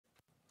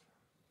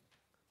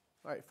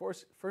All right,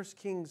 First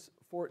Kings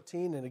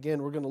 14, and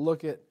again, we're going to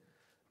look at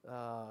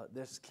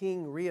this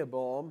King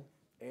Rehoboam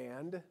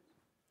and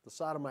the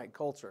Sodomite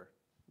culture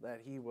that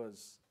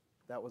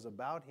was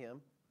about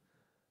him,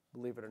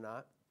 believe it or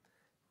not,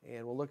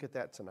 and we'll look at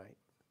that tonight.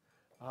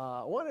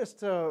 I want us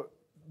to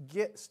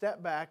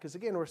step back, because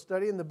again, we're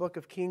studying the book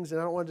of Kings,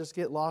 and I don't want to just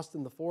get lost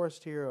in the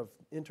forest here of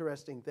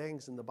interesting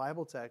things in the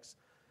Bible text.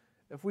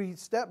 If we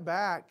step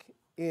back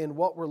in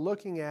what we're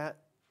looking at,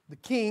 the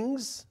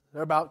Kings,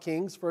 they're about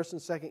Kings, 1st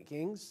and 2nd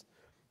Kings.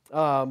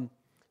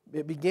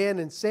 It began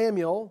in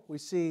Samuel. We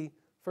see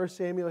 1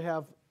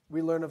 Samuel,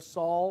 we learn of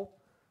Saul,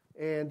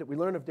 and we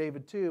learn of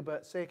David too,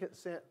 but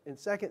in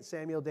 2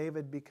 Samuel,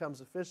 David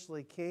becomes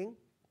officially king.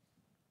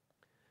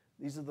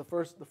 These are the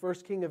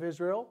first king of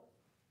Israel,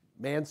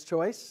 man's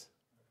choice.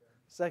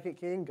 Second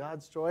king,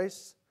 God's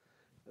choice.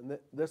 And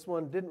this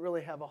one didn't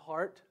really have a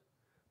heart.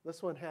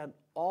 This one had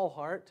all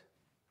heart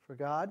for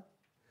God.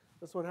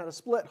 This one had a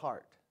split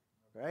heart,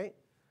 right?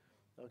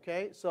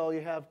 Okay, so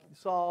you have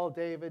Saul,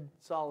 David,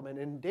 Solomon.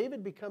 And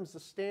David becomes the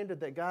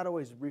standard that God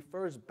always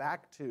refers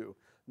back to.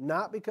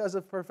 Not because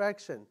of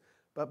perfection,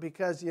 but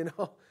because, in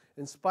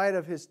spite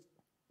of his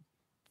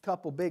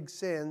couple big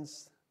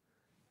sins,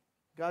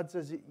 God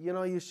says,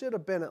 you should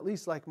have been at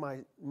least like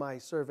my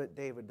servant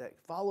David, that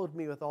followed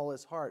me with all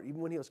his heart. Even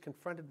when he was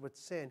confronted with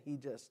sin, he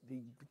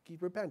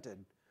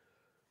repented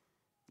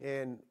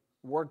and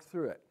worked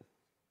through it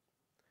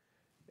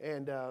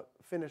and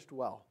finished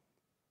well.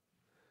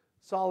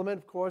 Solomon,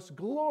 of course,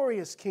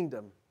 glorious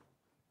kingdom.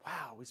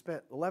 Wow, we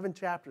spent 11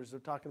 chapters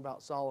of talking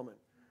about Solomon.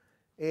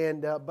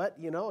 And but,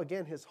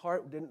 again, his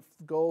heart didn't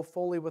go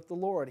fully with the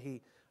Lord.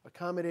 He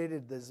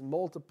accommodated this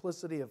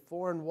multiplicity of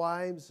foreign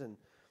wives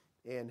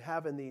and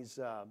having these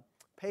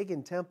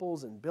pagan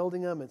temples and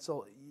building them. And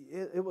so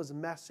it was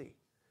messy.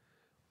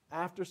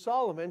 After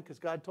Solomon, because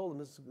God told him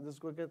this is what's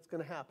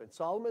going to happen,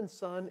 Solomon's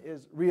son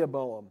is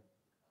Rehoboam.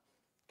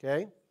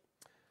 Okay?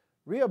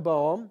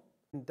 Rehoboam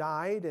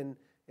died, and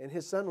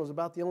his son was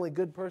about the only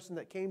good person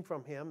that came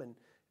from him. And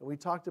we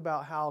talked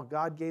about how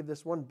God gave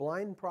this one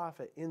blind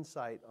prophet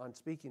insight on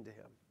speaking to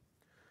him.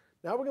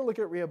 Now we're going to look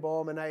at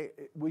Rehoboam, and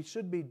we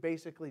should be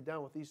basically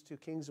done with these two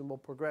kings, and we'll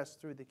progress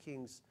through the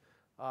kings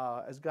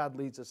as God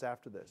leads us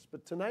after this.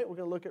 But tonight we're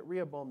going to look at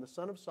Rehoboam, the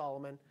son of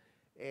Solomon,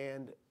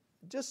 and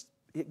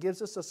it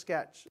gives us a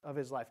sketch of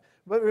his life.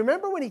 But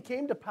remember when he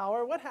came to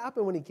power? What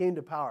happened when he came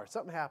to power?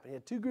 Something happened. He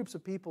had two groups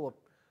of people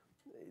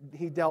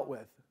he dealt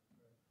with.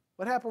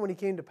 What happened when he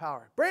came to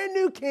power? Brand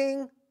new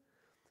king.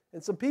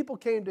 And some people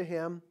came to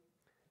him.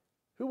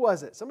 Who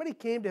was it? Somebody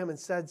came to him and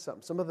said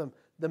something. Some of them,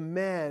 the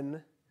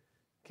men,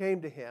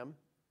 came to him.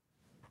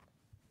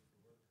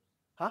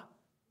 Huh?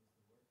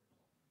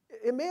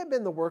 It may have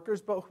been the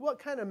workers, but what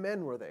kind of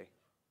men were they?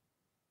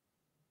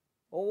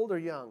 Old or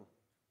young?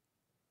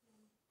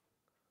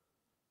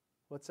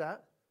 What's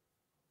that?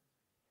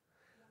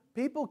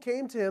 People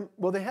came to him.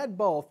 Well, they had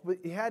both, but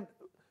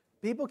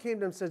people came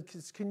to him and said,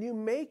 "Can you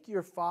make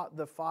your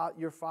father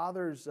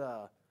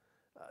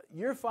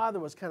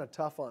was kind of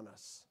tough on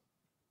us,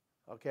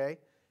 okay?"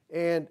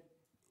 And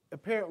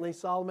apparently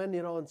Solomon,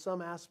 in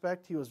some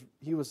aspect, he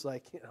was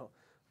like,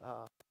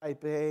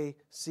 type A,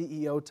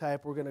 CEO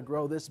type. We're going to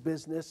grow this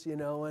business,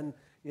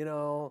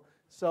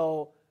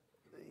 So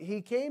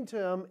he came to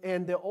him,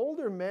 and the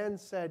older men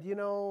said, you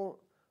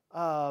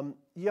ought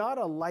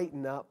to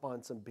lighten up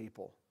on some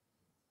people.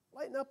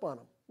 Lighten up on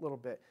them a little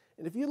bit.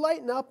 And if you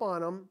lighten up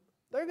on them,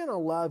 they're going to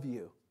love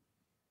you.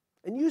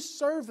 And you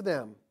serve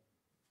them.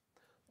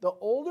 The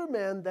older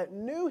men that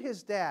knew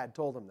his dad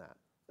told him that.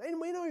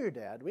 We know your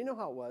dad. We know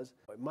how it was.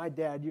 My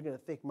dad, you're going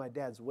to think my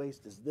dad's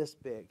waist is this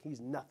big.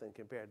 He's nothing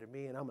compared to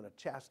me, and I'm going to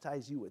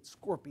chastise you with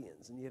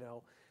scorpions. And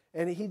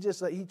he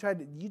tried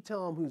to, you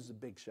tell him who's the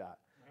big shot.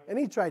 And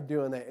he tried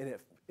doing that, and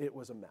it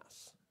was a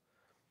mess.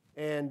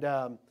 And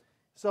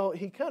so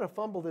he kind of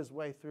fumbled his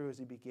way through as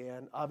he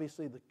began.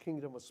 Obviously, the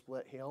kingdom was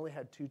split. He only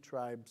had 2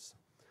 tribes.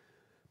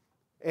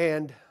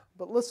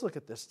 But let's look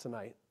at this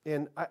tonight.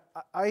 And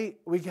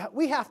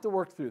we have to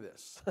work through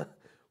this.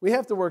 We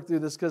have to work through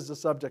this because of the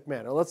subject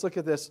matter. Let's look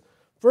at this.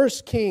 1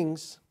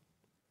 Kings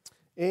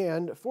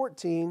and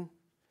 14.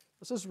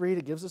 Let's just read.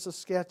 It gives us a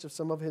sketch of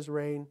some of his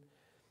reign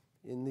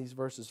in these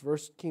verses. 1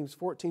 Kings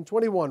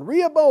 14:21.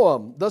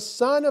 Rehoboam, the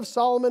son of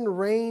Solomon,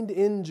 reigned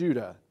in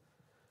Judah.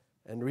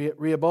 And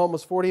Rehoboam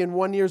was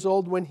 41 years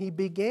old when he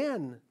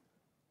began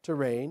to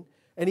reign.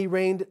 And he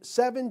reigned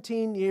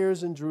 17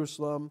 years in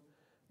Jerusalem,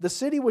 the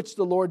city which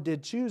the Lord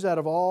did choose out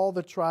of all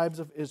the tribes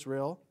of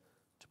Israel,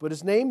 to put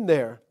his name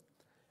there.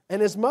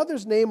 And his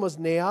mother's name was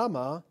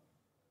Naamah,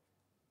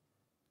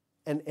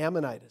 an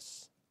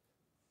Ammonitess.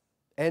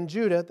 And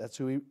Judah, that's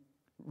who he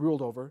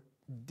ruled over,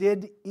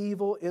 did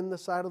evil in the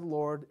sight of the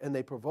Lord, and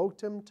they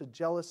provoked him to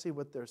jealousy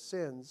with their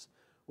sins,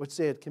 which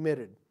they had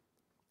committed,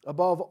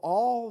 above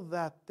all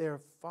that their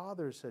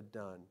fathers had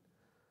done.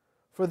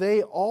 For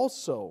they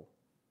also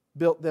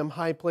built them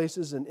high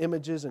places and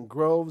images and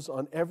groves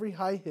on every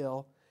high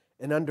hill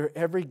and under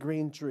every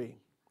green tree.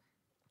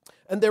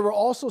 And there were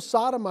also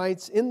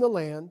Sodomites in the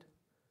land,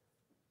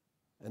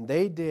 and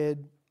they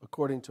did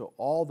according to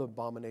all the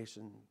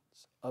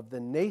abominations of the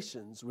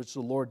nations which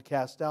the Lord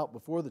cast out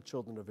before the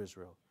children of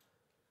Israel.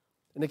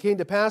 And it came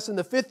to pass in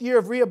the 5th year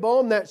of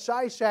Rehoboam that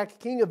Shishak,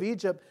 king of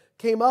Egypt,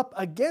 came up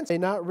against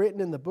him, not written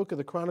in the book of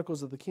the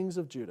Chronicles of the kings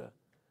of Judah.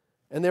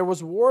 And there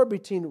was war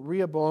between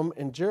Rehoboam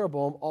and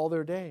Jeroboam all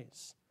their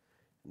days.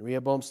 And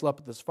Rehoboam slept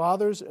with his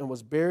fathers and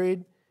was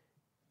buried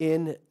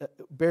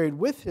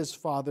with his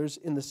fathers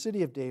in the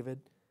city of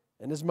David.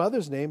 And his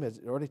mother's name, as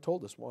already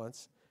told us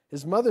once,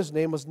 his mother's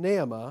name was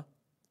Naamah,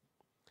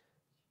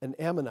 an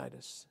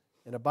Ammonitess.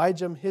 And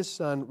Abijam, his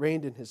son,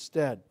 reigned in his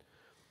stead.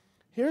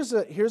 Here's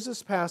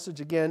this passage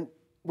again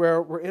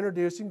where we're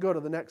introduced. You can go to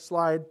the next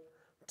slide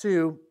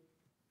to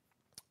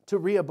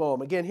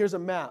Rehoboam. Again, here's a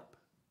map.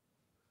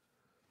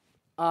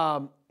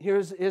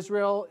 Here's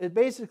Israel.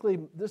 This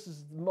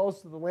is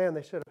most of the land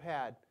they should have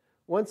had.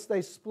 Once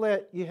they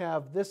split, you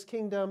have this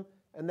kingdom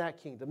and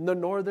that kingdom. The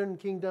northern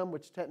kingdom,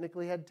 which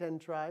technically had 10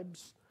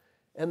 tribes,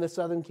 and the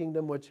southern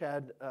kingdom, which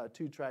had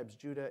 2 tribes,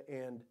 Judah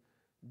and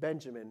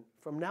Benjamin.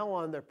 From now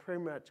on, they're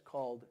pretty much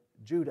called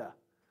Judah.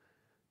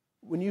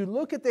 When you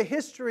look at the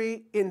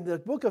history in the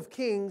book of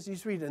Kings, you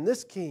read, and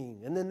this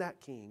king, and then that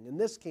king, and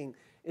this king.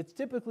 It's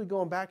typically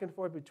going back and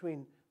forth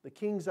between the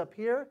kings up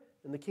here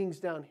and the kings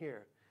down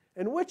here.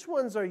 And which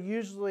ones are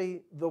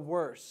usually the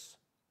worst?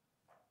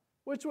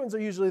 Which ones are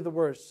usually the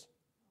worst?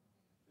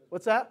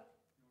 What's that?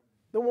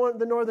 The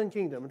northern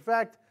kingdom. In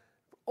fact,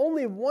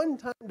 only one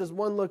time does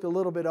one look a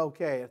little bit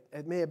okay.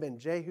 It may have been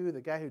Jehu,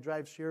 the guy who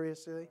drives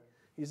furiously.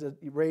 He's a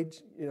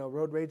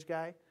road rage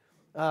guy.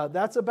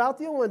 That's about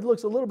the only one that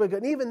looks a little bit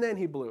good. And even then,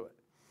 he blew it.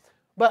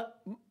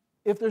 But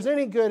if there's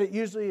any good, it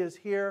usually is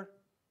here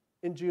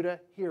in Judah,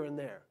 here and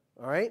there.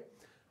 All right?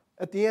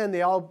 At the end,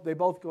 they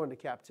both go into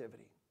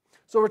captivity.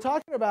 So we're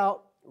talking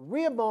about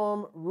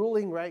Rehoboam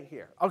ruling right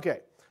here.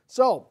 Okay,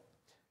 so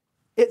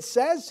it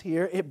says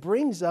here, it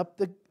brings up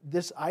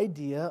this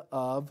idea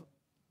of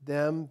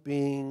them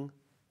being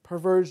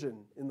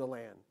perversion in the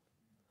land.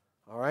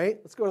 All right,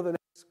 let's go to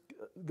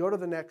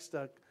the next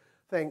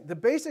thing. The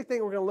basic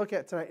thing we're going to look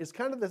at tonight is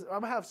kind of this. I'm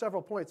going to have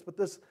several points, but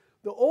the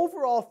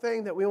overall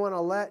thing that we want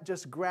to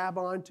just grab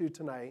onto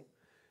tonight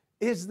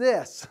is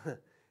this,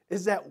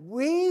 is that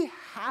we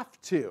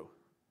have to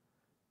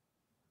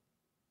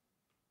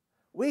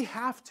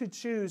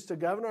choose to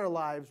govern our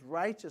lives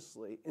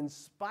righteously in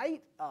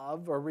spite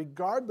of or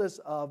regardless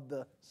of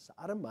the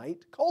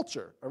Sodomite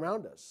culture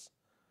around us.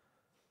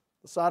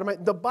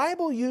 The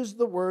Bible used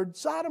the word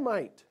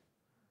sodomite.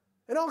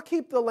 And I'll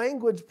keep the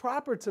language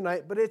proper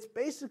tonight, but it's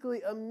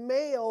basically a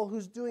male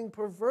who's doing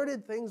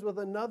perverted things with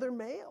another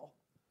male.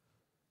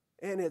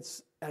 And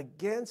it's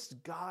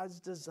against God's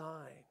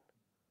design.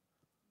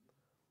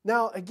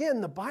 Now,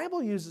 again, the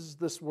Bible uses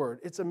this word.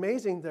 It's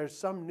amazing. There's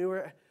some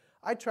newer...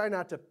 I try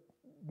not to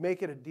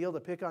make it a deal to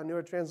pick on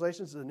newer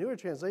translations. The newer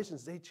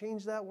translations, they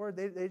change that word.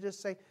 They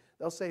just say,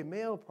 they'll say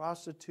male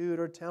prostitute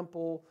or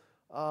temple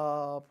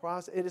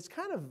prostitute. It's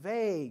kind of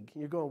vague.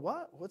 You're going,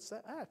 what? What's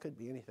that? It could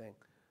be anything.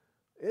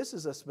 This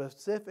is a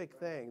specific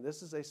thing.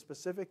 This is a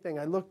specific thing.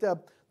 I looked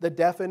up the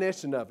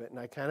definition of it, and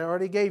I kind of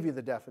already gave you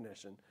the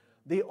definition.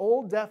 The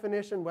old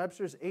definition,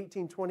 Webster's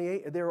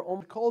 1828, they're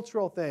a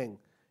cultural thing.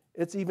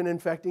 It's even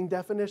infecting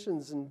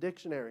definitions in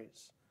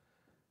dictionaries.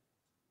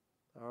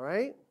 All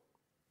right?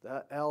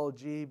 The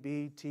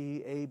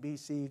LGBT,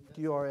 ABC,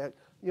 QR,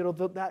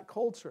 that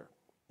culture.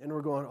 And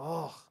we're going,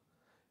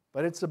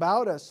 but it's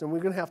about us, and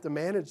we're going to have to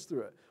manage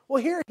through it. Well,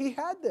 here, he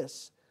had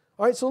this.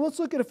 All right, so let's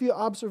look at a few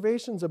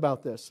observations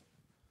about this.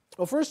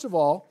 Well, first of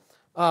all,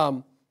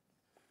 from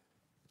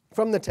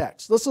the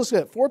text. Let's look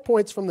at 4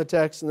 points from the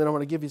text, and then I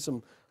want to give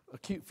you a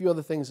few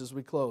other things as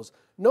we close.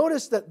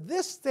 Notice that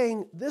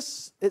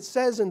it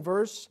says in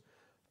verse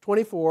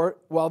 24,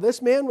 while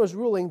this man was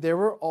ruling, there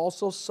were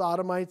also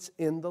Sodomites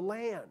in the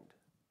land.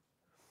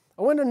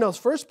 I want to know, the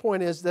first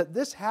point is that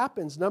this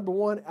happens, number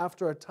one,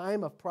 after a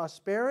time of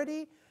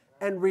prosperity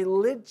and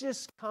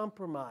religious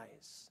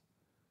compromise.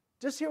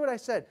 Just hear what I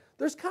said.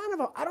 There's kind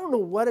of I don't know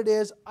what it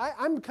is.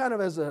 I'm kind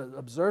of as an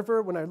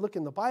observer when I look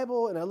in the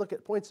Bible and I look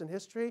at points in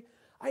history,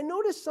 I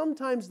notice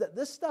sometimes that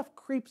this stuff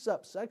creeps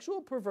up.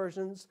 Sexual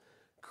perversions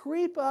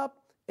creep up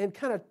and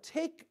kind of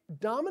take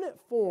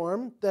dominant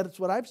form, that's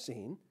what I've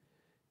seen,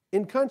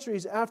 in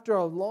countries after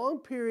a long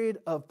period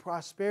of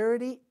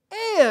prosperity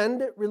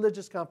and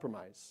religious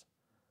compromise.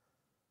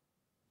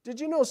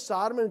 Did you know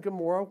Sodom and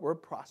Gomorrah were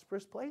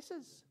prosperous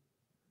places?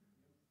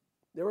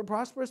 They were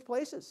prosperous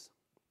places.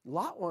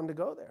 Lot wanted to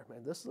go there.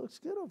 Man, this looks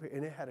good over here.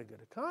 And it had a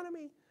good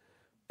economy.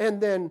 And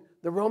then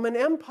the Roman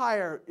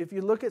Empire, if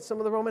you look at some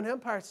of the Roman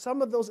Empire,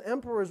 some of those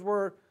emperors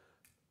were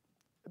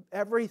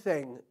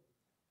everything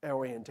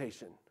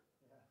orientation.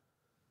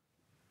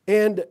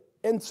 And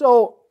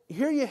so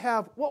here you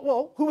have,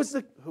 who was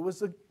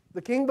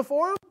the king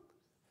before him?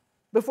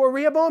 Before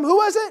Rehoboam? Who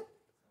was it?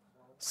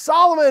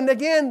 Solomon.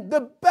 Again,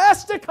 the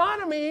best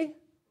economy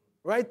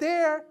right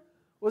there.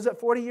 Was it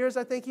 40 years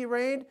I think he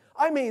reigned?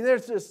 I mean,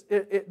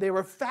 they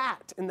were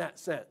fat in that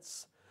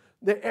sense.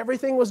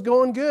 Everything was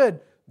going good.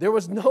 There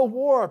was no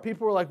war.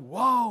 People were like,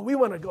 whoa, we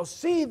want to go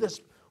see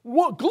this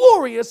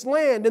glorious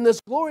land and this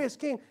glorious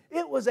king.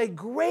 It was a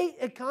great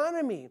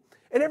economy.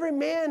 And every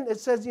man, it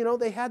says,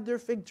 they had their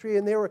fig tree,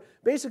 and they were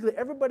basically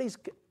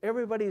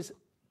everybody's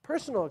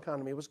personal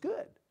economy was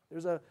good.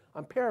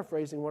 I'm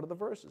paraphrasing one of the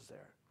verses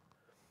there.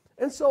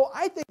 And so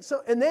I think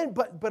so, and then,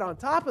 but on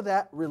top of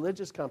that,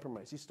 religious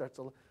compromise. He starts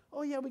to,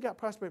 oh yeah, we got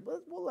prosperity,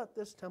 but we'll let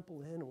this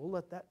temple in, and we'll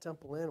let that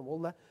temple in,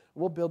 and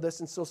we'll build this.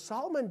 And so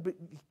Solomon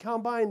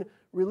combined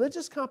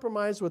religious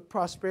compromise with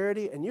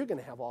prosperity, and you're going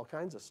to have all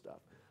kinds of stuff.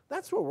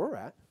 That's where we're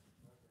at.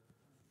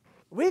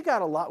 We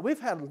got a lot. We've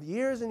had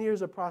years and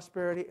years of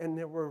prosperity, and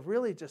we're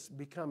really just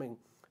becoming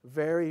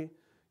very,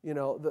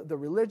 the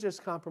religious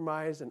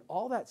compromise and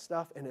all that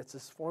stuff, and it's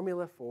this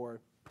formula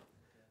for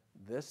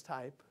this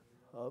type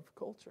of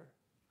culture.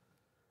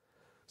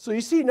 So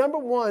you see, number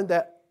one,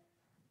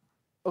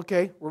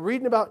 we're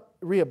reading about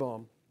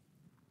Rehoboam.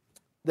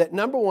 That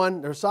number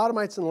one, there's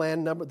Sodomites in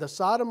land. The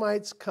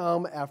Sodomites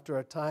come after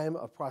a time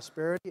of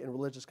prosperity and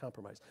religious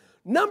compromise.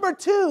 Number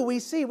two, we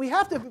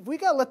got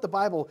to let the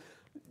Bible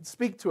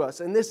speak to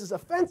us, and this is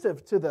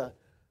offensive to the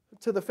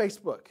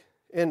Facebook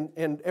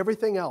and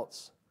everything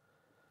else.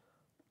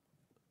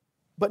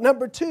 But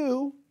number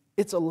two,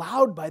 it's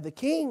allowed by the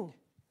king.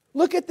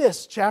 Look at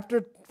this,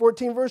 chapter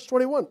 14, verse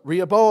 21.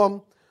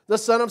 Rehoboam, the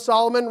son of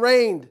Solomon,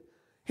 reigned.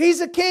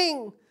 He's a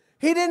king.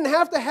 He didn't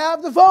have to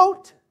have the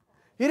vote.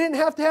 He didn't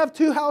have to have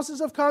 2 houses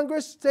of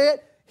Congress say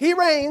it. He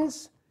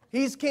reigns.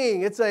 He's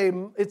king. It's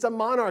a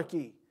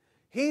monarchy.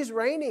 He's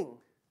reigning.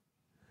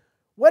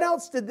 What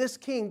else did this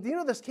king, do you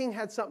know this king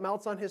had something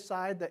else on his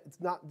side? That it's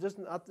not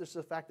just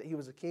the fact that he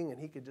was a king and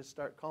he could just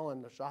start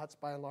calling the shots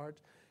by and large.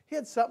 He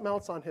had something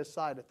else on his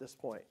side at this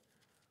point.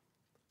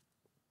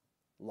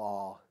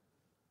 Law.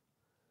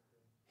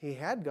 He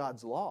had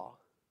God's law.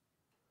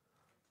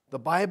 The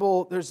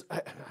Bible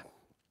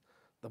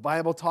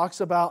talks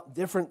about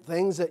different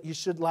things that you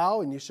should allow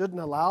and you shouldn't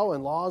allow,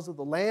 and laws of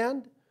the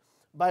land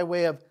by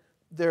way of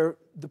the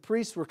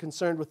priests were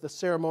concerned with the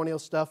ceremonial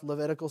stuff,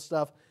 Levitical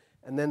stuff,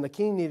 and then the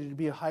king needed to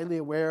be highly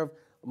aware of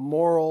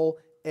moral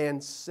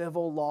and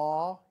civil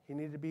law. He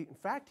needed to be, in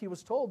fact, he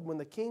was told when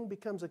the king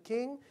becomes a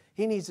king,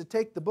 he needs to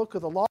take the book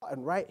of the law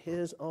and write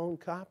his own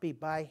copy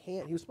by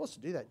hand. He was supposed to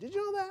do that. Did you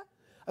know that?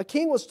 A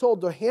king was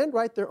told to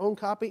handwrite their own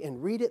copy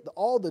and read it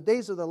all the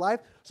days of their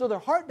life so their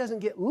heart doesn't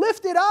get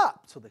lifted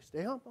up. So they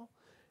stay humble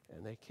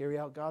and they carry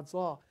out God's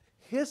law.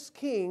 His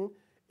king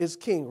is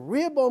king.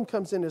 Rehoboam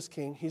comes in as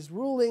king. He's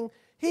ruling.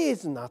 He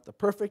is not the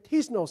perfect.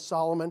 He's no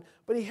Solomon,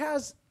 but he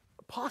has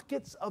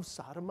pockets of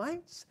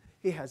Sodomites.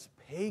 He has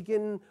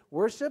pagan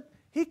worship.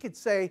 He could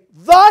say,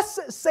 thus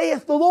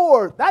saith the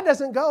Lord. That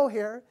doesn't go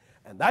here,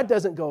 and that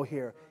doesn't go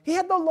here. He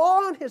had the law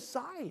on his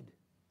side.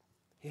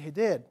 He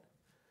did.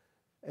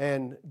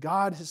 And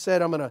God has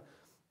said,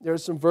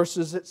 there's some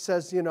verses that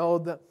says,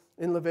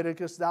 in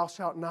Leviticus, thou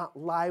shalt not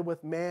lie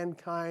with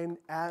mankind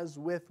as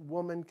with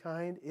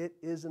womankind. It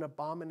is an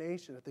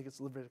abomination. I think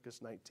it's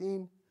Leviticus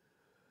 19.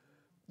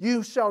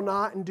 You shall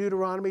not, in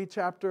Deuteronomy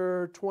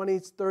chapter 20,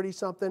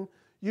 30-something,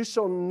 you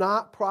shall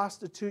not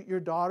prostitute your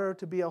daughter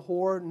to be a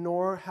whore,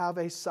 nor have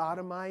a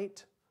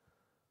sodomite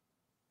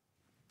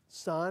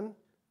son.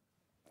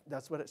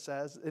 That's what it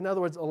says. In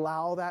other words,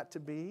 allow that to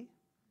be.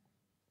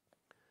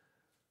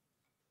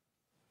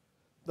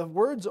 The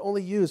word's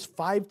only used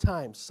 5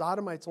 times.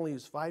 Sodomite's only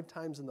used 5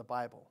 times in the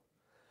Bible.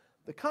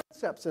 The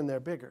concept's in there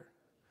bigger.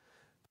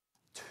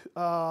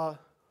 I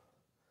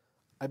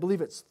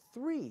believe it's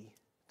 3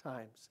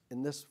 times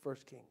in this 1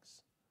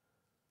 Kings.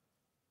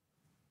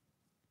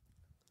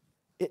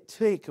 It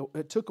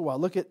took a while.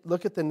 Look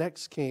at the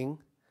next king.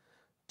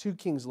 2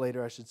 kings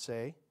later, I should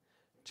say.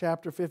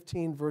 Chapter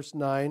 15, verse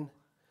 9.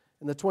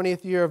 In the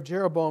 20th year of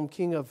Jeroboam,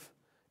 king of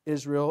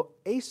Israel,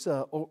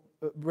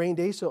 reigned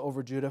Asa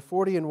over Judah.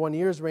 41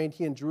 years reigned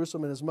he in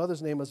Jerusalem, and his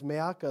mother's name was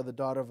Maacah, the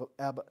daughter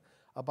of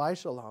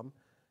Abishalom.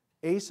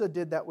 Asa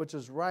did that which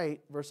is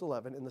right, verse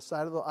 11, in the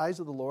sight of the eyes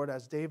of the Lord,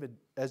 as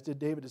did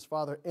David his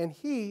father. And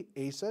he,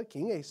 Asa,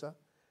 King Asa,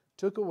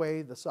 took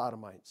away the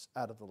Sodomites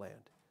out of the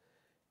land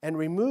and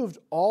removed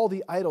all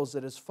the idols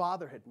that his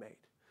father had made.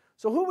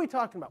 So who are we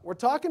talking about? We're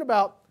talking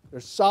about,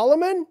 there's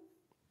Solomon,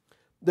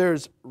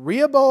 there's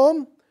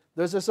Rehoboam,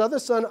 there's this other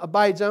son,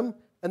 Abijam,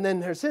 and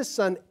then there's his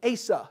son,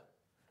 Asa.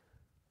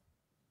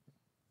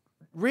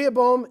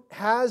 Rehoboam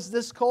has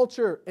this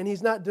culture, and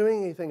he's not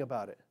doing anything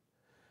about it.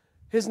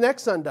 His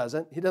next son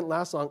doesn't. He doesn't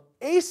last long.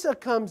 Asa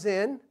comes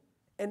in,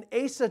 and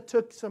Asa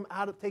takes him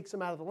out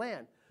of the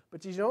land.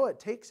 But you know,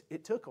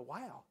 it took a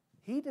while.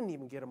 He didn't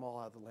even get them all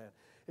out of the land.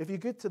 If you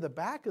get to the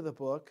back of the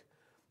book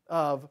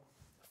of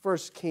 1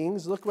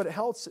 Kings, look what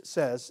else it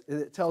says.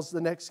 It tells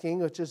the next king,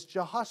 which is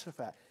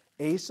Jehoshaphat.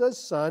 Asa's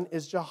son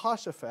is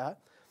Jehoshaphat.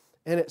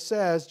 And it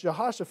says,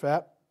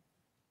 Jehoshaphat,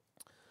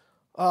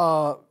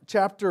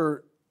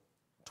 chapter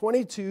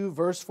 22,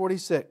 verse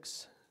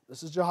 46.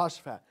 This is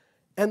Jehoshaphat.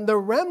 And the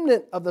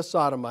remnant of the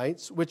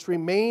Sodomites, which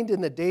remained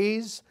in the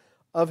days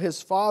of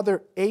his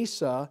father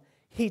Asa,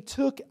 he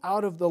took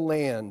out of the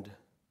land.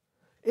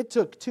 It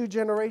took 2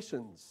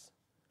 generations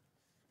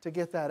to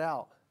get that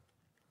out.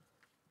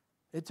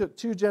 It took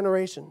 2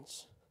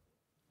 generations.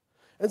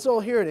 And so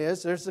here it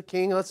is. There's the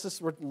king.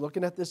 We're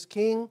looking at this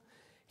king.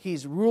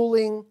 He's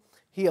ruling.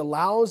 He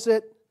allows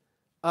it.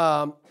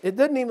 It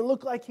doesn't even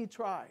look like he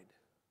tried.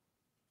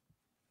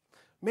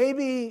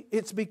 Maybe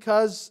it's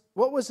because,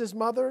 what was his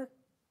mother?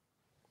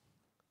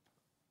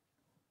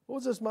 What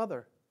was his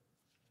mother?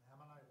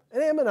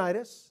 An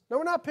Ammonitess. No,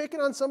 we're not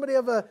picking on somebody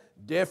of a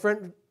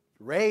different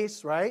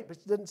race, right? But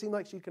it didn't seem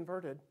like she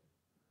converted.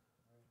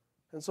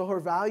 And so her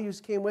values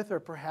came with her.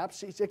 Perhaps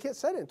she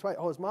said it twice.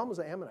 Oh, his mom was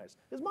an Ammonitess.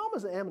 His mom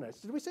was an Ammonitess.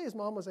 Did we say his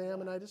mom was an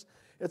Ammonitess?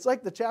 It's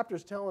like the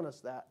chapter's telling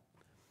us that.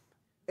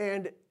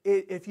 And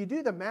if you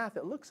do the math,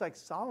 it looks like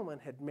Solomon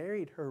had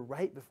married her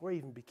right before he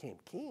even became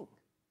king.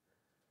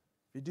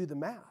 If you do the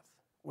math,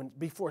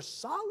 before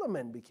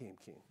Solomon became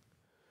king.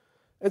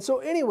 And so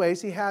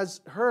anyways, he has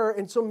her,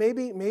 and so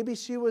maybe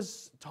she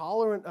was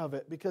tolerant of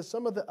it because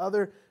some of the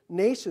other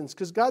nations,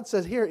 because God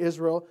says here,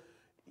 Israel,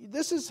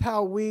 this is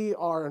how we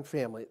are in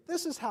family.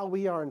 This is how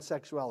we are in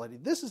sexuality.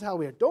 This is how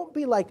we are. Don't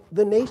be like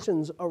the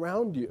nations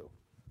around you.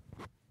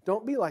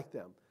 Don't be like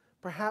them.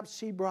 Perhaps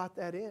she brought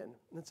that in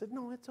and said,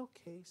 no, it's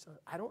okay, son.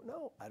 I don't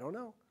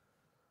know.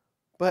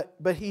 But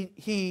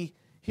he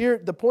here,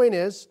 the point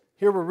is,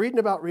 here we're reading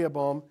about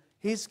Rehoboam.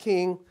 He's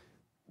king.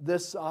 The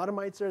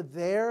Sodomites are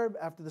there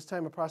after this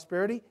time of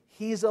prosperity.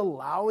 He's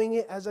allowing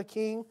it as a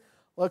king.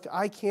 Look,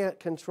 I can't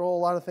control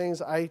a lot of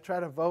things. I try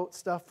to vote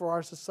stuff for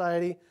our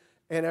society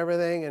and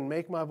everything and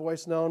make my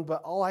voice known,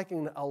 but all I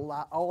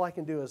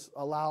can do is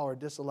allow or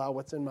disallow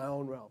what's in my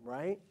own realm,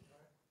 right?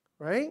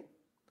 Right?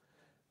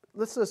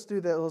 Let's just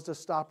do that. Let's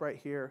just stop right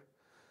here.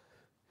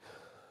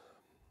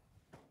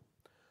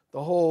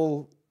 The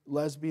whole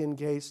lesbian,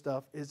 gay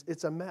stuff,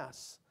 it's a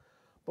mess.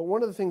 But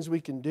one of the things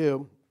we can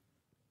do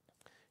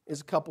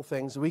is a couple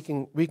things. We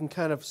can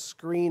kind of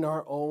screen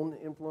our own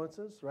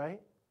influences,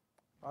 right?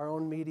 Our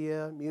own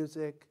media,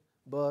 music,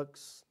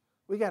 books.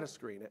 We got to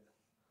screen it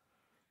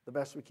the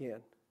best we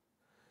can.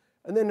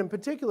 And then in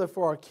particular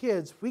for our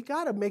kids, we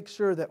got to make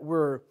sure that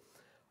we're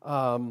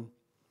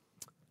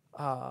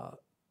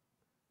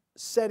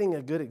setting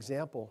a good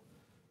example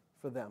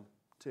for them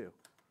too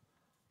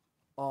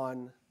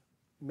on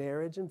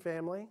marriage and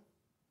family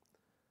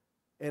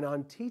and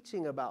on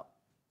teaching about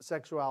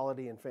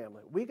sexuality and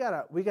family. We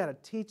gotta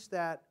teach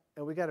that,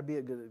 and we gotta be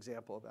a good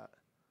example of that.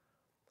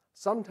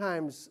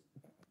 Sometimes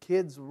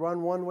kids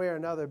run one way or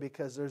another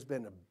because there's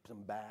been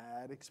some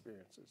bad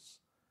experiences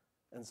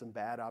and some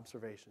bad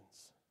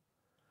observations.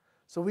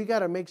 So we got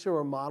to make sure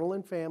we're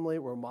modeling family.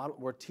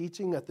 We're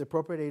teaching at the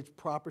appropriate age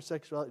proper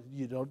sexuality.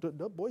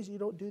 Boys, you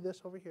don't do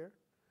this over here.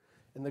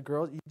 And the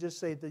girls, you just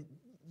say the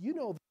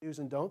do's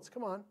and don'ts.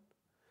 Come on.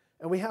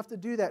 And we have to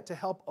do that to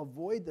help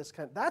avoid this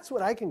kind. That's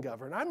what I can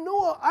govern. I'm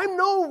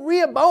no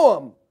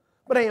Rehoboam,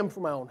 but I am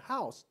for my own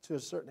house to a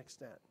certain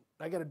extent.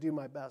 I got to do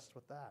my best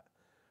with that,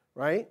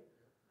 right?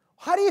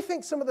 How do you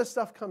think some of this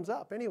stuff comes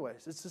up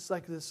anyways? It's just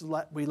like this,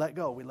 we let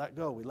go,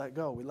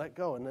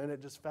 and then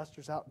it just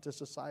festers out into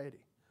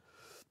society.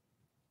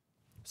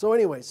 So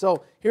anyway,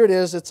 so here it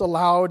is. It's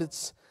allowed.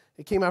 It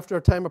came after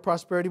a time of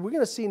prosperity. We're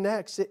going to see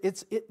next.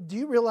 Do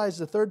you realize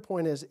the third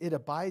point is it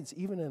abides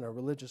even in a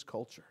religious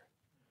culture?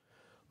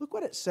 Look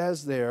what it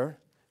says there.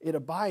 It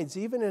abides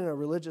even in a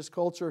religious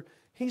culture.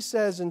 He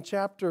says in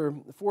chapter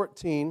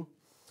 14,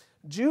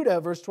 Judah,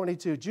 verse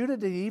 22, Judah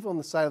did evil in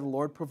the sight of the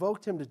Lord,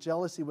 provoked him to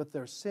jealousy with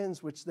their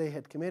sins which they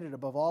had committed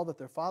above all that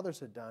their fathers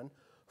had done.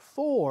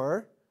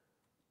 For,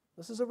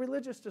 this is a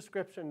religious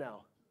description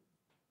now.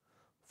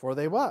 For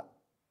they what?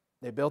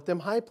 They built them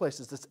high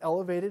places, this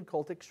elevated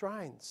cultic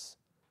shrines,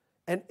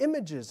 and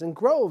images and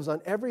groves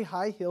on every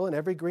high hill and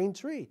every green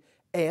tree.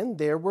 And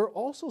there were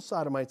also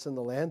Sodomites in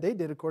the land. They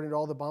did according to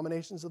all the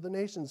abominations of the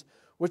nations,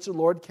 which the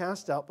Lord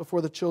cast out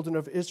before the children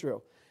of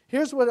Israel.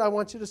 Here's what I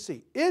want you to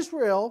see.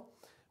 Israel,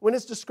 when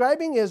it's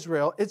describing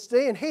Israel, it's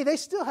saying, hey, they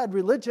still had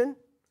religion,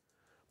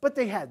 but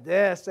they had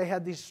this. They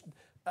had these,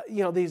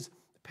 these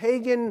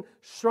pagan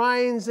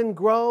shrines and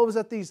groves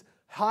at these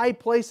high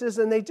places,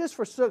 and they just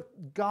forsook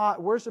God,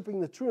 worshiping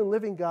the true and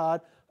living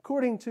God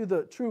according to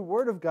the true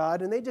word of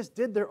God, and they just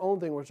did their own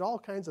thing, which all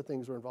kinds of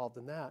things were involved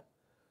in that.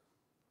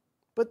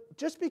 But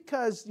just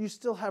because you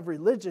still have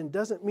religion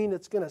doesn't mean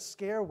it's going to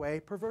scare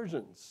away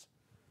perversions.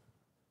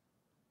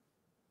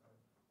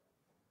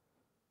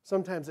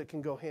 Sometimes it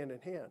can go hand in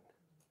hand.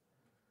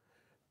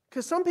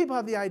 Because some people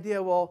have the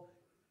idea, well,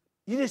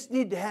 you just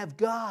need to have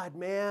God,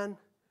 man.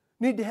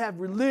 You need to have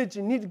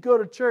religion. You need to go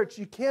to church.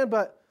 You can,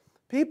 but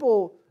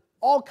people,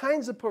 all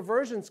kinds of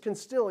perversions can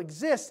still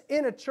exist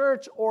in a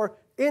church or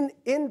in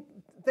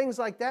things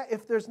like that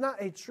if there's not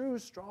a true,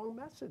 strong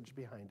message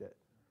behind it.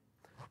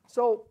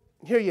 So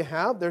here you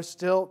have, they're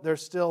still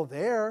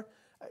there.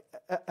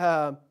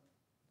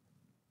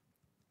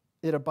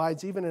 It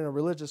abides even in a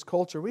religious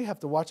culture. We have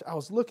to watch. I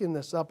was looking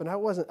this up, and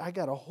I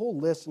got a whole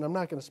list, and I'm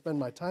not going to spend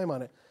my time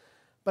on it.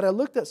 But I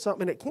looked at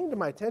something, and it came to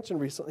my attention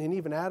recently, and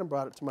even Adam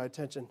brought it to my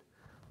attention.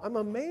 I'm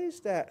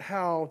amazed at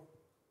how,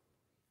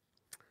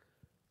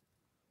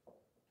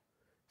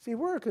 see,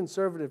 we're a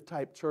conservative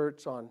type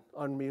church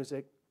on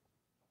music.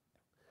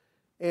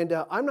 And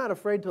I'm not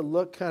afraid to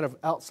look kind of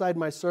outside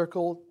my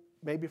circle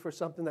maybe for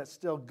something that's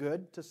still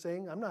good to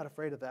sing. I'm not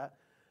afraid of that.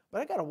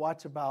 But I got to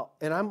watch about,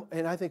 and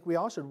I think we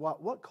all should watch,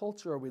 what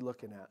culture are we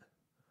looking at?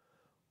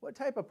 What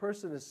type of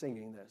person is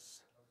singing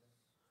this?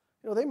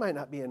 You know, they might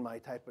not be in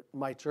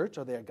my church.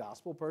 Are they a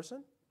gospel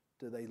person?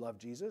 Do they love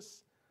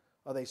Jesus?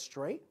 Are they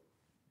straight?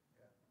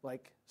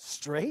 Like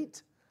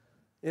straight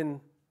in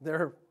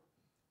their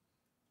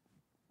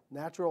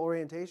natural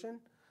orientation?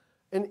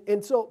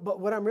 And so, but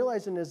what I'm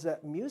realizing is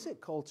that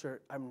music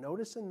culture, I'm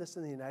noticing this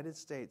in the United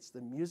States, the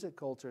music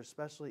culture,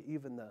 especially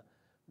even the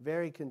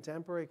very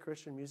contemporary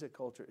Christian music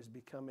culture, is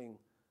becoming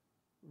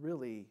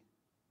really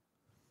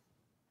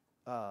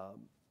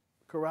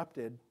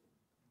corrupted.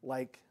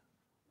 Like,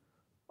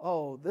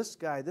 oh, this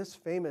guy, this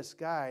famous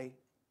guy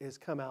has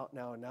come out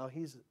now, and now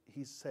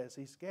he says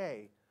he's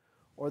gay.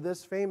 Or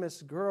this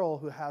famous girl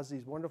who has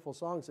these wonderful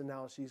songs, and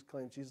now she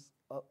claims she's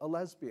a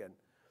lesbian.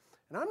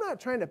 And I'm not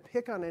trying to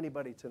pick on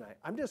anybody tonight.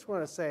 I'm just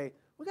want to say,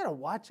 we got to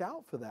watch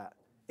out for that.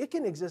 It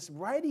can exist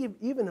right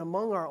even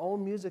among our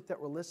own music that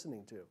we're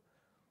listening to.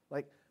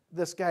 Like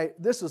this guy,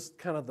 this is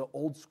kind of the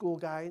old school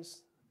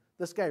guys.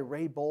 This guy,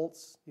 Ray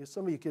Boltz. You know,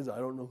 some of you kids, I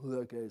don't know who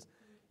that guy is.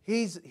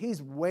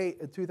 He's way,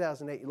 in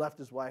 2008, he left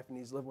his wife and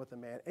he's living with a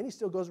man. And he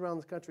still goes around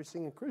the country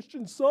singing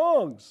Christian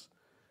songs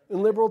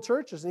in liberal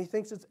churches. And he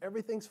thinks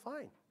everything's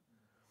fine.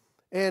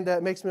 And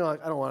it makes me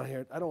like, I don't want to hear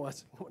it. I don't want to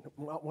sing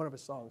one of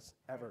his songs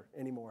ever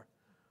anymore.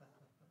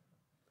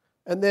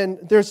 And then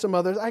there's some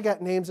others. I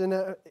got names in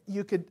it.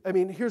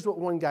 Here's what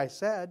one guy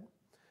said.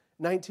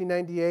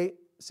 1998,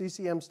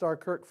 CCM star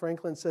Kirk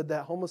Franklin said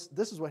that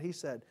this is what he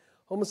said.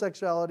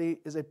 Homosexuality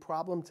is a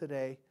problem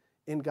today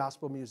in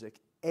gospel music.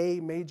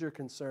 A major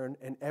concern,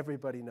 and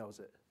everybody knows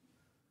it.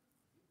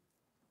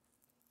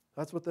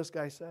 That's what this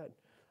guy said.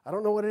 I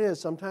don't know what it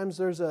is. Sometimes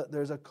there's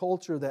a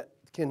culture that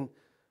can,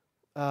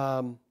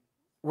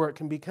 where it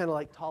can be kind of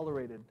like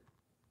tolerated.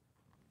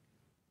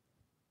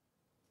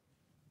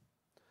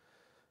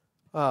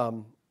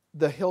 The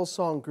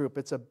Hillsong Group,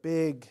 it's a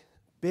big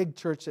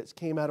church that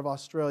came out of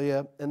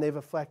Australia, and they've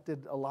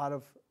affected a lot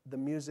of the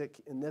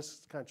music in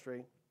this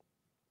country,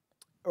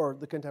 or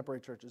the contemporary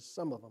churches,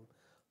 some of them.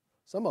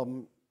 Some of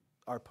them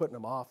are putting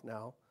them off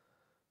now.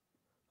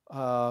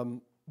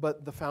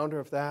 But the founder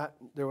of that,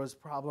 there was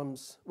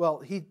problems.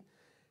 Well,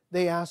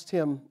 they asked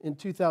him in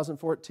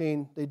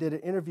 2014, they did an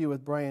interview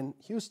with Brian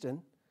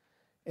Houston,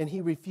 and he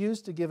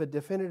refused to give a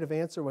definitive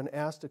answer when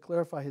asked to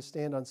clarify his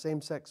stand on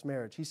same-sex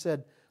marriage. He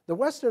said, the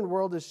Western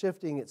world is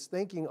shifting its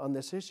thinking on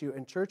this issue,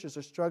 and churches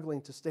are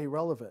struggling to stay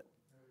relevant.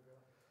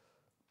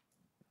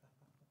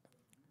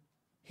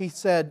 He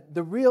said,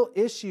 the real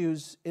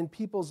issues in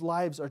people's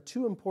lives are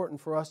too important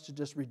for us to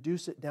just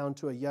reduce it down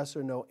to a yes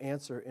or no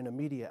answer in a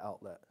media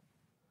outlet.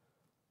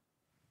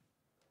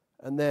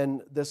 And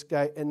then this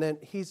guy, and then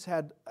he's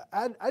had,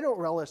 I don't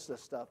relish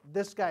this stuff.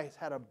 This guy's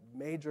had a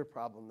major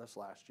problem this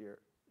last year.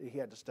 He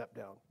had to step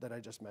down, that I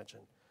just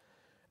mentioned.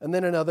 And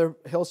then another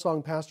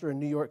Hillsong pastor in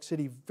New York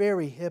City,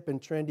 very hip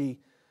and trendy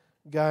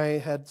guy,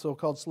 had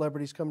so-called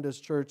celebrities come to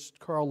his church,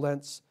 Carl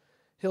Lentz.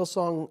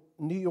 Hillsong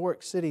New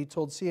York City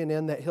told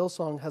CNN that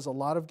Hillsong has a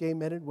lot of gay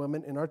men and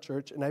women in our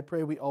church, and I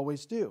pray we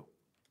always do.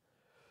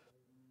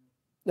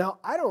 Now,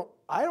 I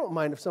don't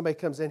mind if somebody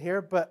comes in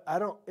here, but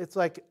it's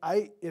like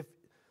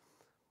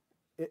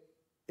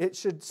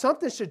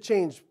something should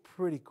change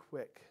pretty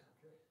quick.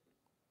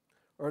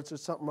 Or it's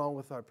just something wrong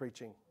with our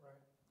preaching.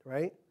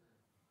 Right?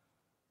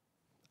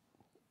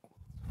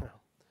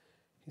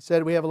 He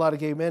said, we have a lot of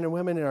gay men and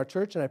women in our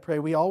church, and I pray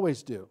we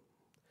always do.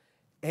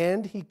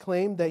 And he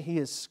claimed that he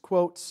is,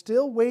 quote,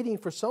 still waiting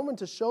for someone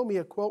to show me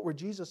a quote where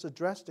Jesus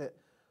addressed it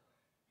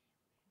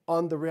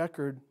on the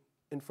record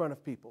in front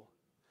of people.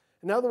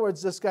 In other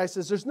words, this guy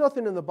says, there's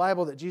nothing in the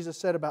Bible that Jesus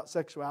said about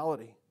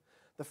sexuality.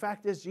 The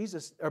fact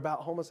is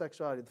about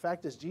homosexuality. The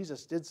fact is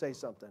Jesus did say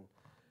something.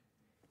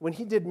 When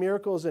he did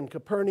miracles in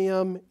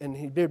Capernaum, and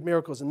he did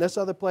miracles in this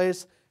other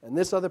place, and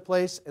this other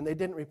place, and they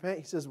didn't repent,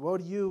 he says, woe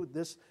to you,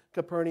 this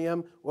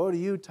Capernaum, woe to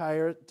you,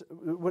 Tyre,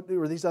 what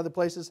were these other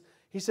places?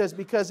 He says,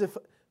 because if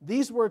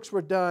these works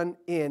were done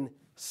in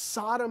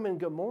Sodom and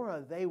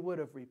Gomorrah, they would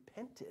have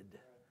repented.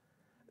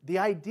 The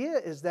idea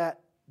is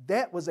that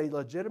was a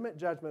legitimate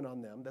judgment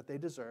on them that they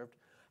deserved.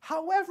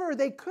 However,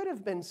 they could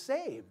have been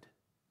saved.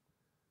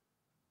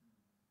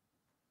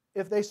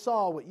 If they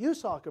saw what you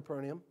saw,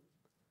 Capernaum,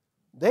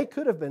 they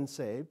could have been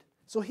saved.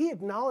 So he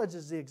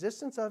acknowledges the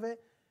existence of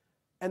it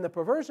and the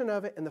perversion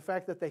of it and the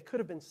fact that they could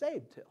have been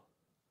saved too.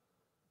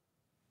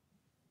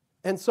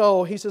 And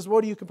so he says,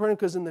 woe to you, Capernaum,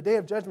 because in the day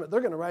of judgment, they're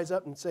going to rise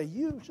up and say,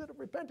 you should have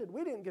repented.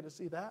 We didn't get to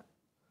see that.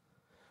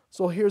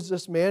 So here's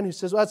this man who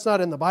says, well, that's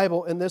not in the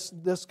Bible. And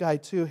this guy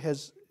too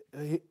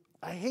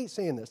I hate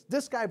saying this.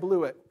 This guy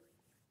blew it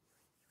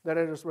that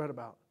I just read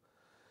about.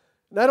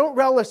 And I don't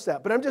relish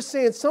that, but I'm just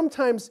saying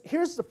sometimes,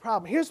 here's the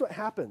problem. Here's what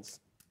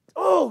happens.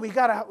 Oh, we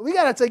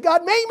gotta say,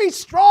 God, make me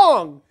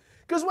strong.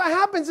 Because what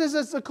happens is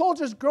as the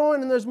culture's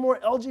growing and there's more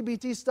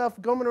LGBT stuff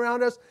going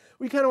around us,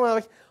 we kind of want to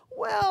like,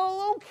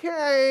 well,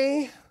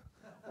 okay.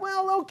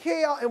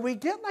 And we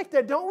get like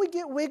that. Don't we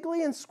get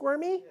wiggly and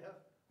squirmy? Yeah.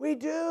 We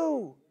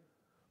do.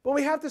 But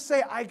we have to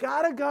say, I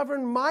got to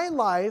govern my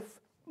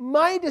life,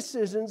 my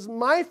decisions,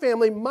 my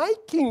family, my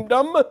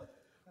kingdom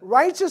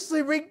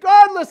righteously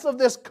regardless of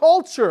this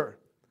culture.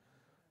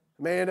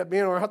 It may end up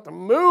being we'll have to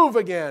move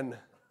again.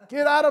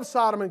 Get out of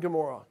Sodom and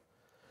Gomorrah.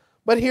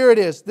 But here it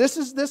is. This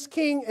is this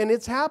king, and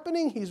it's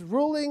happening. He's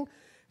ruling.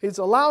 He's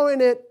allowing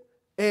it,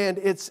 and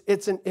it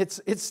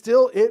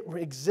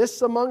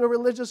exists among a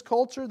religious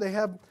culture. They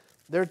have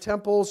their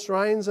temples,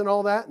 shrines, and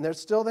all that, and they're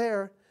still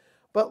there.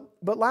 But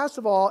last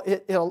of all,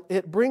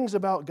 it brings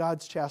about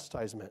God's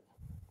chastisement.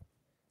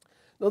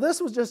 Now, this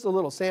was just a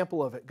little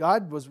sample of it.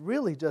 God was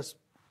really just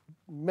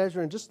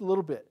measuring just a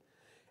little bit.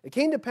 It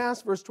came to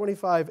pass, verse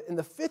 25, in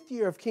the 5th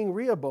year of King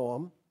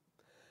Rehoboam,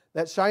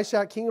 that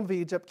Shishak, king of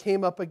Egypt,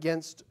 came up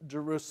against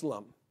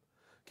Jerusalem.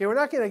 Okay, we're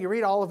not going to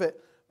read all of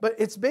it, but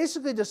it's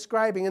basically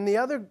describing, and the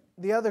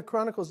other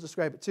chronicles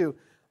describe it too,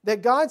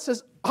 that God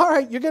says, all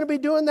right, you're going to be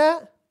doing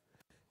that?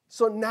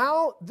 So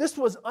now, this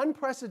was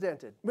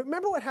unprecedented.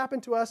 Remember what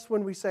happened to us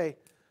when we say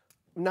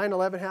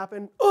 9/11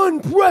 happened?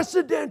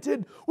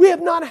 Unprecedented! We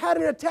have not had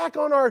an attack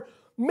on our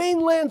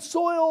mainland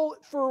soil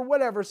for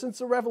whatever, since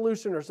the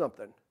revolution or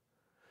something.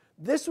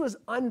 This was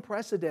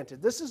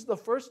unprecedented. This is the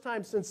first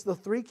time since the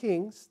 3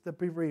 kings, the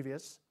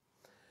previous,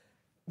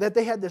 that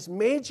they had this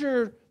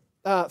major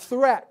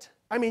threat.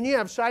 I mean, you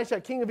have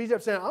Shishak, king of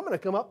Egypt, saying, I'm going to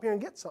come up here and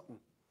get something.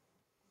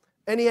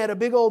 And he had a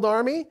big old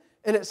army,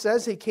 and it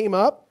says he came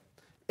up,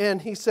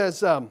 and he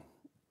says,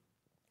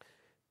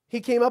 he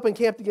came up and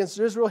camped against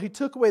Israel. He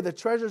took away the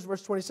treasures,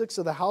 verse 26,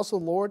 of the house of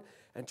the Lord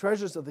and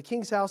treasures of the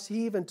king's house.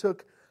 He even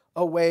took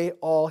away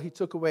all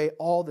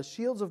the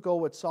shields of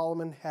gold which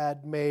Solomon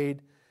had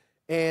made.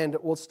 And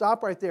we'll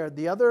stop right there.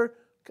 The other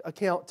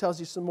account tells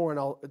you some more, and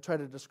I'll try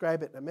to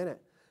describe it in a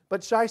minute.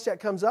 But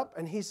Shishak comes up,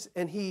 and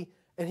he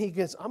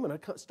goes, I'm going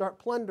to start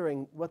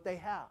plundering what they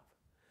have.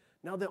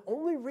 Now, the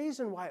only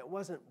reason why it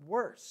wasn't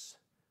worse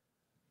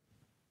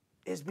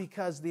is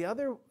because the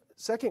other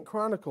 2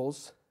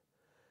 Chronicles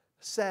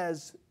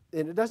says,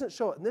 and it doesn't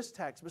show it in this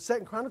text, but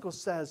 2 Chronicles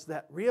says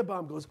that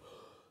Rehoboam goes,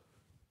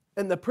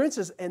 and the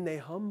princes, and they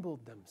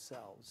humbled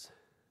themselves,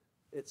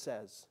 it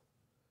says.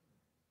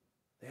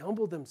 They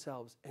humbled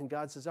themselves, and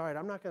God says, all right,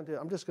 I'm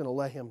just going to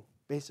let him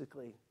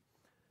basically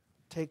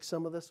take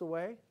some of this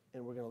away,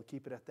 and we're going to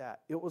keep it at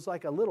that. It was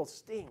like a little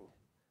sting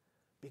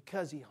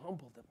because he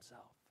humbled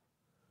himself.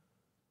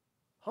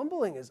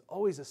 Humbling is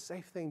always a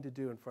safe thing to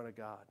do in front of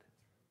God,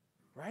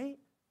 right?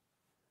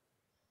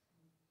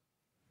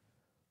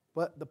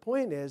 But the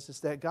point is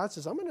that God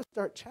says, I'm going to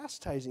start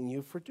chastising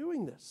you for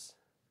doing this.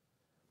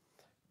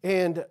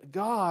 And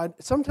God,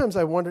 sometimes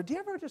I wonder, do you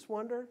ever just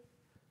wonder?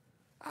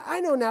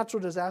 I know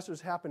natural disasters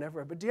happen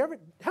everywhere, but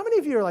how many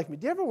of you are like me?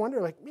 Do you ever wonder,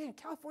 like, man,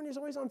 California's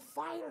always on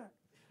fire?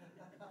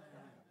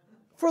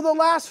 For the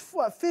last,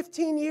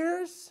 15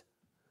 years?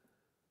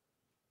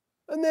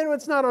 And then when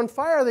it's not on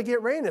fire, they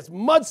get rain. It's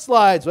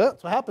mudslides. Well,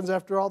 that's what happens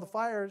after all the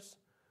fires.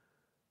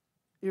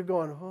 You're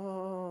going,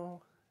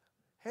 oh,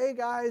 hey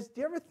guys,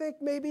 do you ever think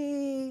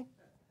maybe,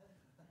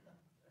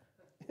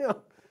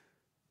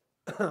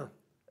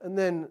 and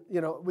then,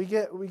 we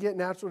get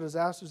natural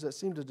disasters that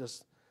seem to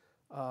just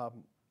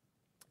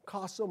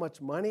cost so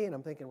much money, and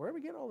I'm thinking, where do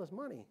we get all this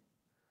money?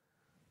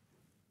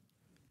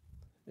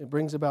 It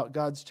brings about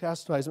God's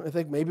chastisement. I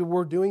think maybe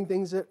we're doing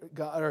things that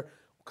God are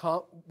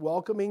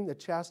welcoming the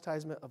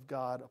chastisement of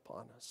God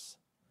upon us.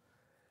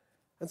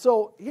 And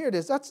so here it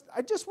is.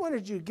 I just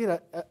wanted you to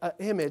get an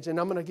image, and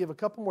I'm going to give a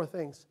couple more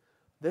things.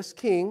 This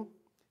king,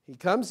 he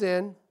comes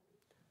in.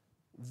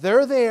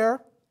 They're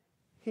there.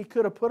 He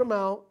could have put them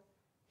out.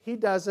 He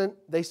doesn't.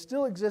 They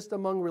still exist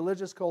among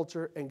religious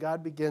culture, and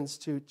God begins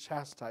to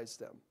chastise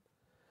them.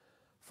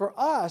 For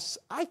us,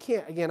 I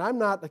can't, again, I'm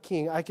not the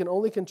king. I can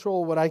only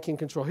control what I can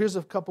control. Here's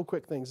a couple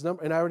quick things,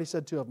 and I already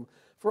said 2 of them.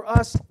 For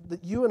us,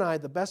 you and I,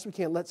 the best we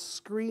can, let's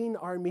screen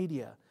our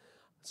media.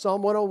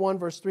 Psalm 101,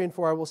 verse 3 and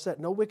 4, I will set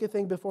no wicked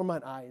thing before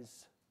mine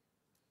eyes.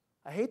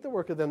 I hate the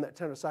work of them that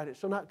turn aside. It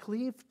shall not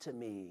cleave to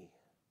me.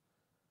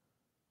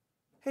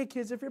 Hey,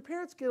 kids, if your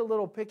parents get a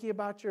little picky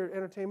about your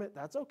entertainment,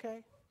 that's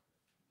okay.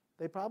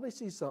 They probably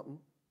see something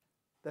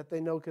that they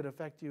know could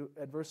affect you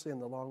adversely in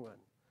the long run.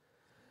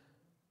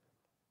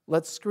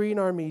 Let's screen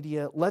our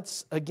media.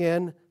 Let's,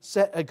 again,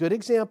 set a good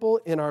example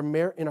in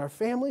our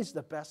families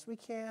the best we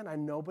can.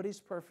 Nobody's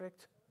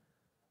perfect.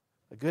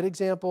 A good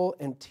example,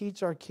 and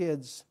teach our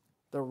kids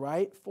the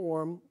right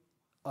form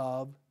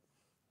of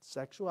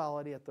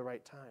sexuality at the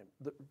right time.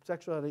 The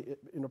sexuality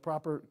in a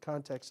proper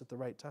context at the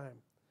right time.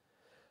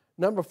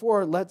 Number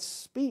 4, let's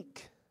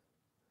speak.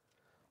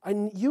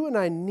 You and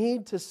I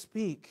need to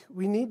speak.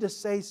 We need to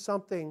say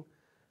something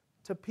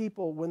to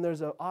people when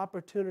there's an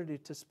opportunity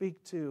to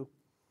speak to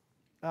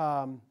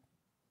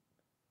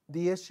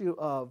the issue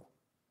of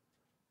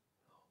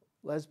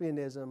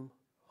lesbianism,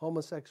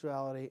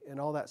 homosexuality,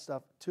 and all that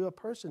stuff to a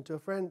person, to a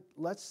friend.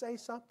 Let's say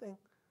something.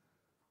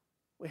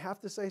 We have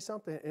to say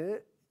something.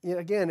 And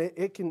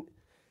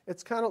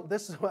it's kind of,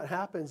 this is what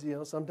happens,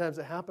 sometimes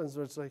it happens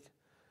where it's like,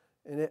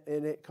 and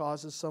it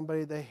causes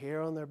somebody the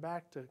hair on their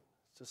back to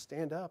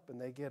stand up,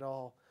 and they get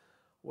all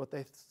what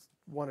they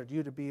wanted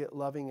you to be at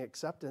loving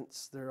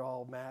acceptance, they're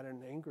all mad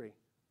and angry.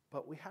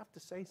 But we have to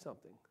say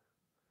something.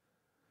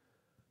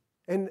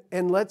 And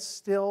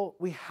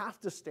we have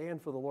to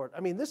stand for the Lord. I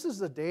mean, this is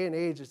the day and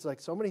age. It's like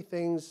so many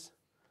things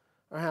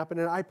are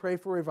happening. I pray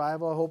for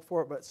revival. I hope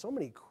for it. But so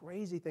many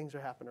crazy things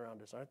are happening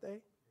around us, aren't they?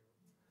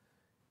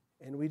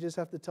 And we just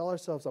have to tell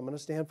ourselves, I'm going to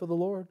stand for the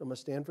Lord. I'm going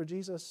to stand for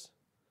Jesus.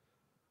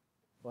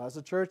 Well, as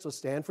a church, let's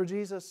stand for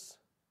Jesus.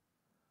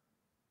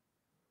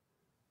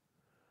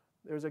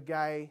 There's a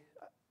guy,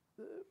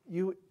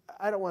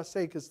 I don't want to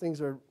say because things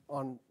are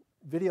on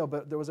video,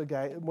 but there was a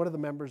guy, one of the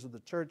members of the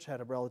church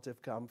had a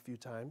relative come a few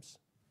times.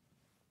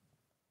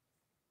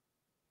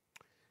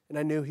 And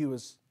I knew he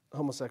was a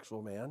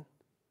homosexual man.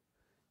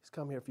 He's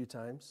come here a few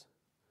times.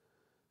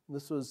 And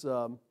this was,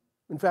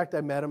 in fact,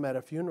 I met him at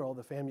a funeral,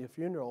 the family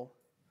funeral,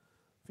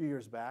 a few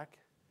years back.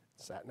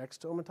 Sat next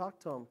to him and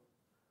talked to him.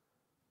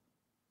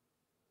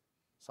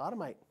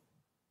 Sodomite.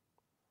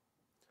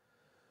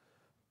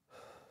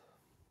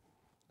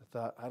 I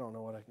thought, I don't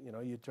know what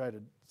you try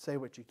to say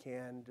what you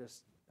can,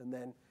 and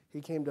then he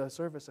came to a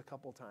service a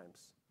couple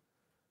times.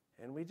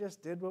 And we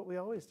just did what we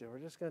always do. We're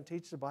just going to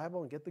teach the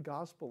Bible and get the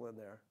gospel in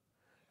there.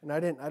 And I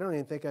don't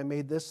even think I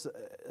made this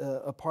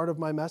a part of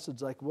my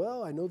message. Like,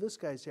 well, I know this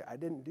guy's here. I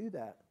didn't do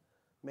that.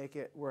 Make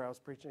it where I was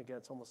preaching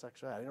against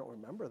homosexuality. I don't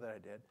remember that I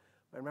did.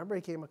 I remember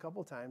he came a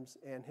couple times,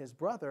 and his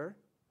brother,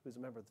 who's a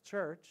member of the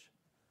church,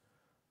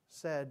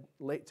 said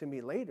to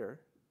me later,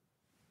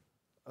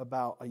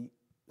 about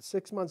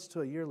 6 months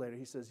to a year later,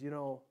 he says,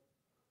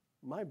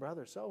 my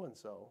brother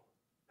so-and-so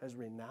has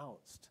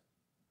renounced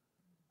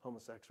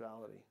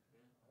homosexuality.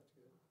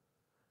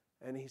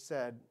 And he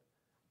said,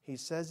 he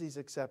says he's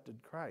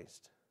accepted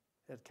Christ.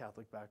 He had a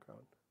Catholic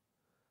background.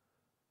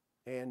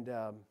 And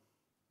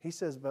he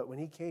says, but when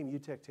he came, you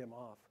ticked him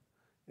off.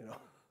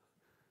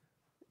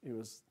 It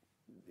was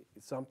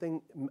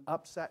something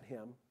upset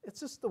him. It's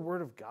just the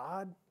Word of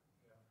God.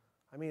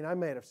 I mean, I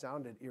may have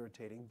sounded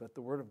irritating, but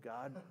the Word of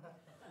God,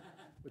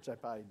 which I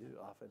probably do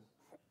often,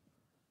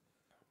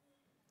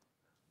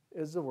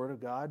 is the Word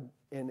of God,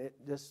 and it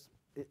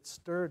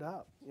stirred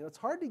up. It's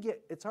hard to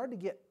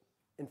get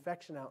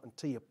infection out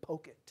until you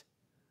poke it,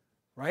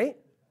 right?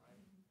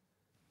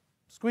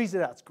 Squeeze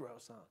it out. It's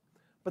gross, huh?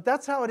 But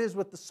that's how it is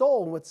with the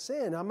soul and with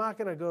sin. I'm not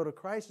going to go to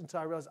Christ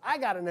until I realize I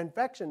got an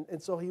infection.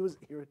 And so he was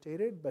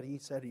irritated, but he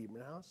said he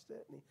renounced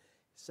it, and he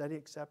said he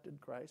accepted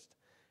Christ.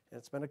 And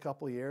it's been a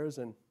couple years,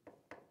 and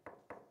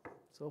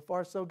so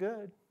far so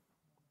good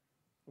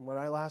from when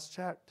I last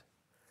checked.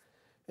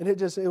 And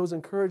it was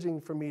encouraging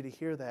for me to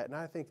hear that. And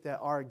I think that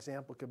our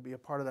example could be a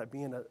part of that,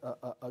 being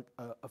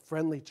a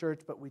friendly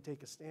church, but we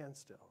take a stand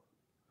still.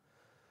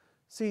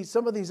 See,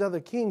 some of these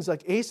other kings,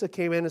 like Asa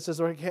came in and says,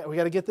 we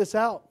got to get this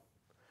out.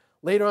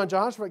 Later on,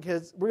 Joshua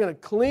kids, we're going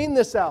to clean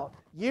this out.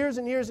 Years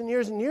and years and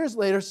years and years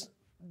later,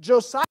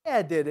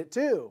 Josiah did it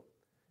too,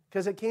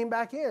 because it came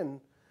back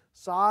in.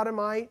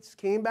 Sodomites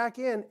came back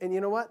in, and you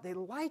know what? They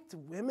liked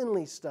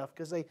womanly stuff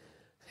because they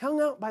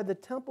hung out by the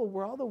temple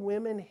where all the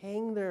women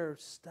hang their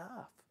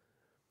stuff.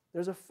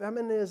 There's a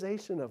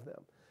feminization of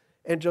them.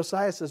 And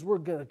Josiah says, we're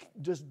going to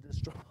just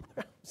destroy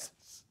their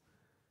houses.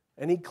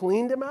 And he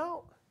cleaned them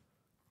out.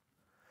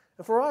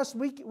 And for us,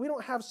 we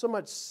don't have so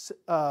much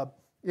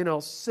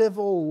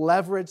civil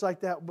leverage like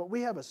that, but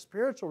we have a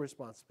spiritual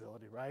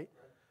responsibility, right?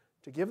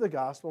 To give the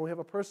gospel. We have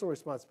a personal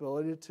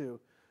responsibility to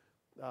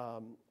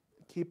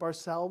keep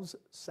ourselves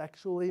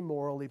sexually,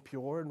 morally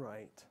pure and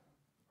right.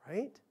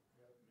 Right?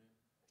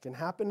 It can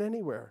happen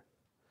anywhere.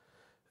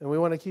 And we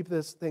want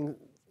to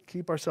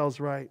keep ourselves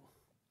right.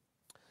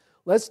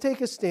 Let's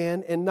take a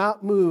stand and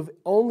not move,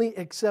 only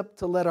except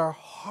to let our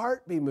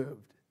heart be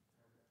moved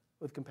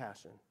with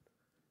compassion.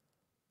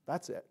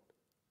 That's it.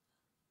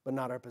 But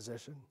not our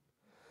position.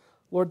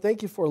 Lord,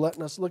 thank you for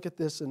letting us look at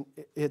this, and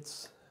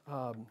it's,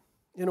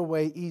 in a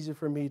way, easy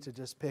for me to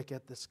just pick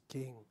at this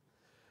king.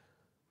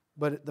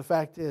 But the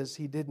fact is,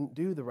 he didn't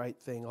do the right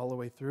thing all the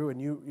way through,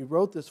 and you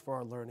wrote this for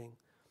our learning.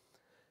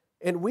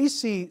 And we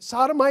see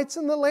sodomites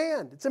in the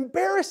land. It's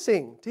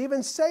embarrassing to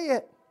even say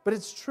it, but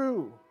it's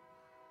true.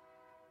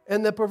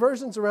 And the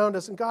perversions around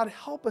us, and God,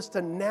 help us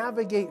to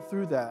navigate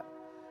through that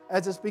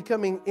as it's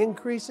becoming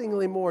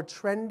increasingly more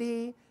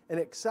trendy and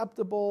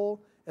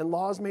acceptable, and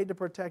laws made to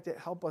protect it.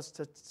 Help us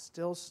to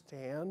still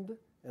stand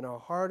in our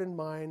heart and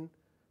mind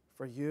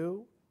for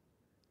you,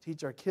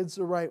 teach our kids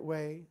the right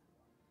way,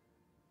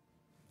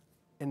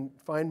 and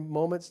find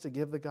moments to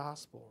give the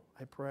gospel,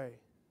 I pray.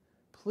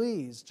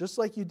 Please, just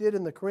like you did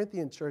in the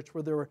Corinthian church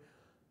where there were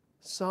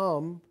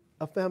some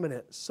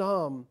effeminate,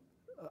 some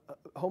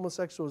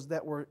homosexuals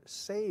that were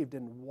saved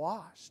and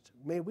washed,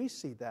 may we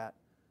see that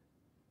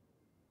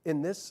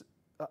in this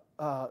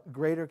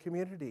greater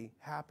community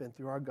happen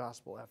through our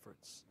gospel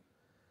efforts.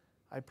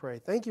 I pray.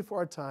 Thank you for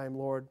our time,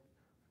 Lord.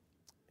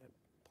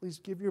 Please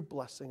give your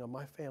blessing on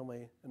my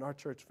family and our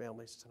church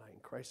families tonight. In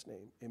Christ's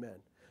name, amen.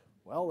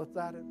 Well, with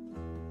that...